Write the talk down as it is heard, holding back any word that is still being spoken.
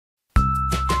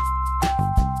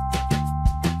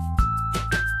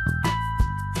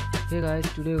Hey guys,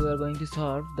 today we are going to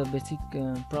solve the basic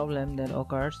problem that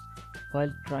occurs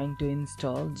while trying to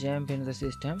install xampp in the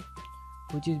system,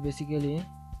 which is basically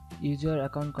user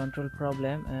account control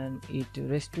problem, and it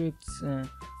restricts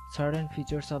certain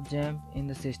features of xampp in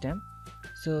the system.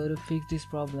 So to fix this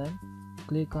problem,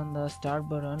 click on the start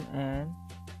button and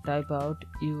type out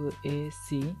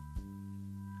UAC,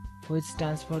 which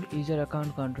stands for user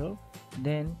account control.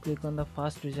 Then click on the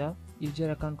first result,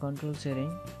 user account control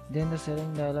setting. Then the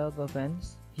setting dialog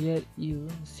opens. Here you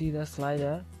see the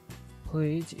slider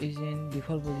which is in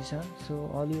default position, so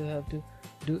all you have to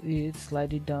do is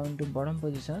slide it down to bottom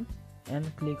position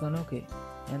and click on OK,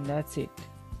 and that's it.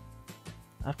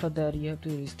 After that you have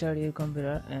to restart your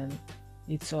computer and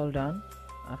it's all done.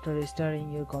 After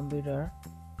restarting your computer,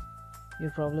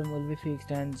 your problem will be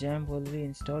fixed and xampp will be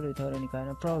installed without any kind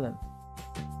of problem.